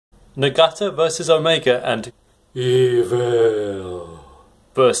Nagata versus Omega and Evil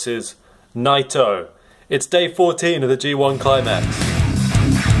versus Naito. It's day 14 of the G1 Climax.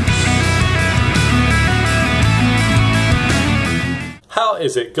 How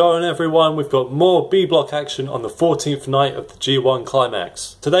is it going, everyone? We've got more B-block action on the 14th night of the G1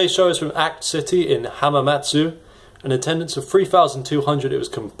 Climax. Today's show is from Act City in Hamamatsu. An attendance of 3,200. It was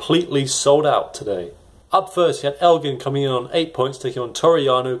completely sold out today. Up first, you had Elgin coming in on 8 points, taking on Toru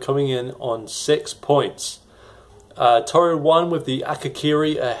Yano coming in on 6 points. Toru won with the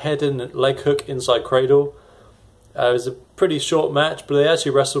Akakiri, a head and leg hook inside cradle. It was a pretty short match, but they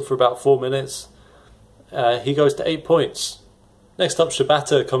actually wrestled for about 4 minutes. He goes to 8 points. Next up,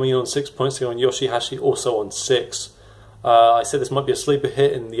 Shibata coming in on 6 points, taking on Yoshihashi also on 6. I said this might be a sleeper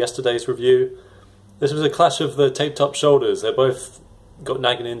hit in yesterday's review. This was a clash of the taped up shoulders. They both got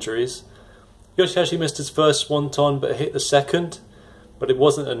nagging injuries. Yoshihashi missed his first swanton but hit the second, but it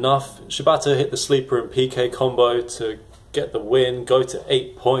wasn't enough. Shibata hit the sleeper and PK combo to get the win, go to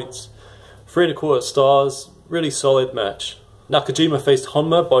 8 points. 3 1/4 stars, really solid match. Nakajima faced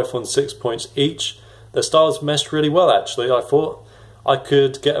Honma, both on 6 points each. Their styles meshed really well actually, I thought. I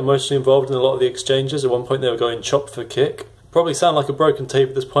could get emotionally involved in a lot of the exchanges. At one point they were going chop for kick. Probably sound like a broken tape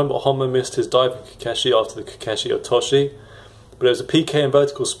at this point, but Honma missed his diving Kakeshi after the Kakeshi Otoshi. But it was a PK and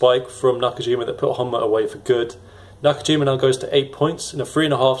vertical spike from Nakajima that put Honma away for good. Nakajima now goes to 8 points in a 3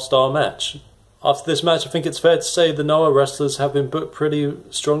 1/2 star match. After this match, I think it's fair to say the Noah wrestlers have been booked pretty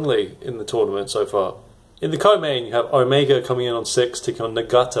strongly in the tournament so far. In the co-main, you have Omega coming in on 6, taking on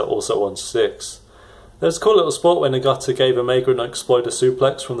Nagata also on 6. There's a cool little spot where Nagata gave Omega an exploder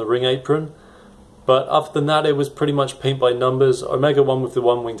suplex from the ring apron. But other than that, it was pretty much paint by numbers. Omega won with the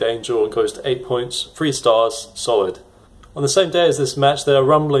one-winged angel and goes to 8 points, 3 stars, solid. On the same day as this match, there are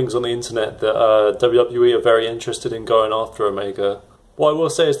rumblings on the internet that WWE are very interested in going after Omega. What I will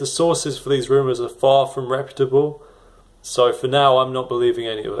say is the sources for these rumours are far from reputable, so for now I'm not believing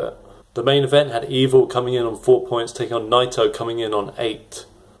any of it. The main event had Evil coming in on 4 points, taking on Naito coming in on 8.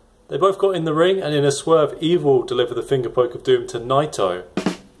 They both got in the ring, and in a swerve, Evil delivered the finger poke of doom to Naito.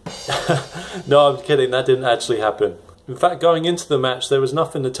 No, I'm kidding, that didn't actually happen. In fact, going into the match, there was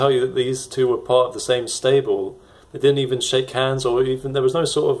nothing to tell you that these two were part of the same stable. They didn't even shake hands, or even there was no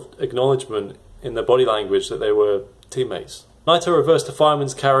sort of acknowledgement in their body language that they were teammates. Naito reversed the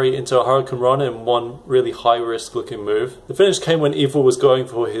fireman's carry into a Hurricane Run in one really high-risk looking move. The finish came when Evil was going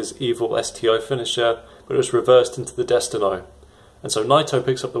for his Evil STO finisher, but it was reversed into the Destino. And so Naito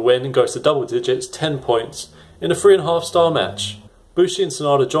picks up the win and goes to double digits, 10 points, in a 3 1/2 star match. Bushi and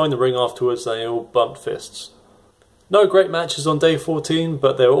Sonata joined the ring afterwards and they all bumped fists. No great matches on day 14,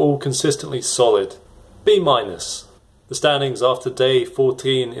 but they were all consistently solid. B-. The standings after day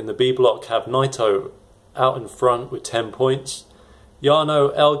 14 in the B block have Naito out in front with 10 points.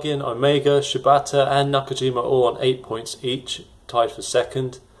 Yano, Elgin, Omega, Shibata and Nakajima all on 8 points each, tied for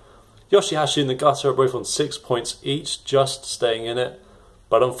second. Yoshihashi and Nagata are both on 6 points each, just staying in it.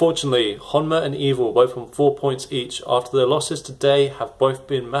 But unfortunately, Honma and Evil, both on 4 points each, after their losses today, have both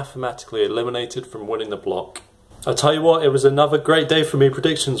been mathematically eliminated from winning the block. I tell you what, it was another great day for me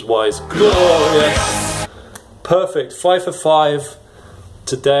predictions-wise. Glorious! Perfect, 5 for 5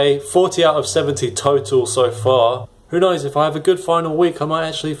 today, 40 out of 70 total so far. Who knows, if I have a good final week, I might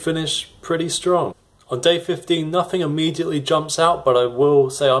actually finish pretty strong. On day 15, nothing immediately jumps out, but I will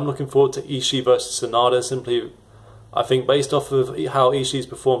say I'm looking forward to Ishii versus Sonata. Simply, I think based off of how Ishii's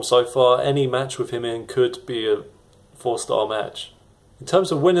performed so far, any match with him in could be a 4-star match. In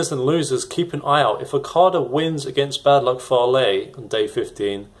terms of winners and losers, keep an eye out. If Okada wins against Bad Luck Fale on day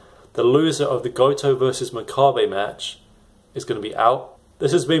 15, the loser of the Goto versus Makabe match is going to be out.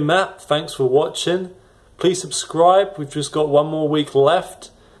 This has been Matt. Thanks for watching. Please subscribe. We've just got one more week left.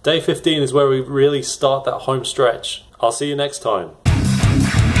 Day 15 is where we really start that home stretch. I'll see you next time.